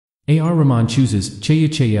Rahman chooses Chaiyya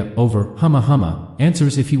Chaiyya over Humma Humma,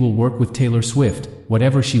 answers if he will work with Taylor Swift,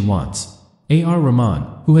 whatever she wants. Rahman,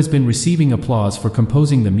 who has been receiving applause for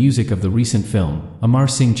composing the music of the recent film, Amar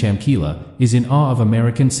Singh Chamkila, is in awe of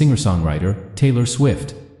American singer-songwriter, Taylor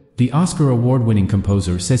Swift. The Oscar award-winning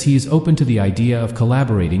composer says he is open to the idea of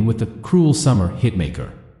collaborating with the Cruel Summer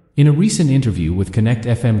hitmaker. In a recent interview with Connect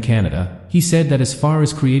FM Canada, he said that as far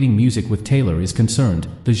as creating music with Taylor is concerned,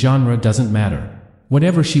 the genre doesn't matter.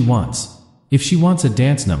 Whatever she wants. If she wants a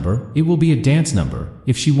dance number, it will be a dance number.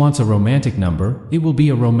 If she wants a romantic number, it will be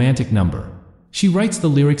a romantic number. She writes the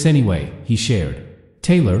lyrics anyway, he shared.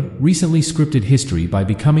 Taylor recently scripted history by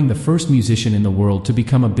becoming the first musician in the world to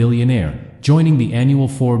become a billionaire, joining the annual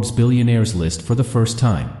Forbes billionaires list for the first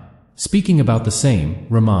time. Speaking about the same,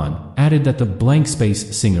 Rahman added that the blank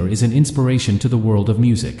space singer is an inspiration to the world of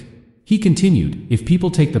music. He continued, if people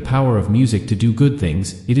take the power of music to do good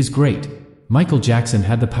things, it is great. Michael Jackson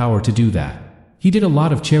had the power to do that. He did a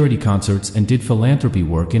lot of charity concerts and did philanthropy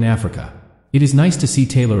work in Africa. It is nice to see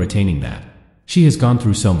Taylor attaining that. She has gone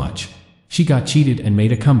through so much. She got cheated and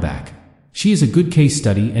made a comeback. She is a good case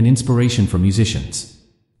study and inspiration for musicians.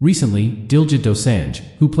 Recently, Diljit Dosanjh,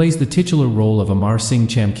 who plays the titular role of Amar Singh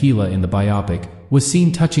Chamkila in the biopic, was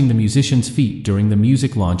seen touching the musician's feet during the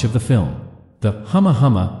music launch of the film. The Humma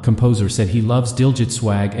Humma composer said he loves Diljit's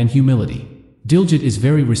swag and humility. Diljit is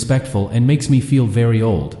very respectful and makes me feel very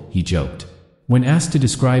old, he joked. When asked to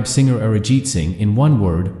describe singer Arijit Singh in one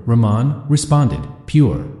word, Rahman responded,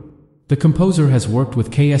 pure. The composer has worked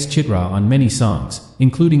with K.S. Chitra on many songs,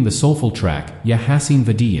 including the soulful track, Ya Haseen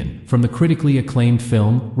Vadiyan, from the critically acclaimed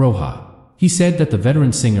film, Roja. He said that the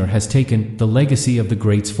veteran singer has taken the legacy of the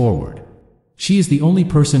greats forward. She is the only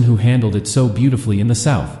person who handled it so beautifully in the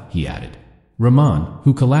South, he added. Rahman,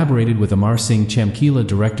 who collaborated with Amar Singh Chamkila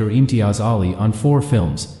director Imtiaz Ali on 4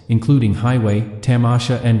 films, including Highway,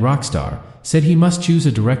 Tamasha and Rockstar, said he must choose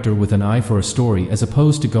a director with an eye for a story as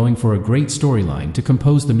opposed to going for a great storyline to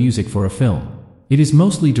compose the music for a film. It is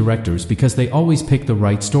mostly directors because they always pick the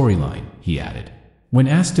right storyline, he added. When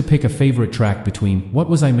asked to pick a favorite track between What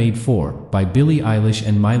Was I Made For by Billie Eilish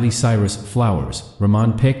and Miley Cyrus, Flowers,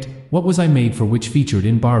 Rahman picked What Was I Made For, which featured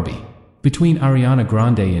in Barbie. Between Ariana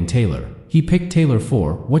Grande and Taylor, he picked Taylor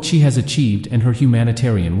for what she has achieved and her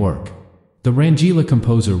humanitarian work. The Rangeela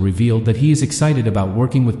composer revealed that he is excited about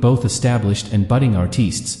working with both established and budding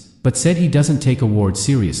artists, but said he doesn't take awards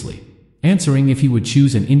seriously. Answering if he would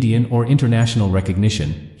choose an Indian or international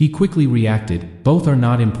recognition, he quickly reacted, both are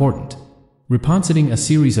not important. Repositing a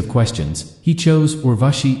series of questions, he chose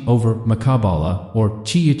Urvashi over Makabala or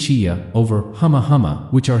Chaiyya Chaiyya over Humma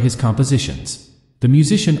Humma, which are his compositions. The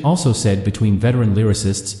musician also said between veteran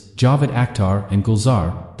lyricists, Javed Akhtar and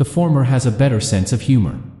Gulzar, the former has a better sense of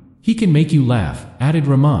humor. He can make you laugh, added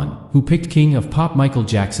Rahman, who picked King of Pop Michael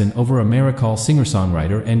Jackson over American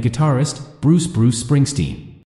singer-songwriter and guitarist, Bruce Springsteen.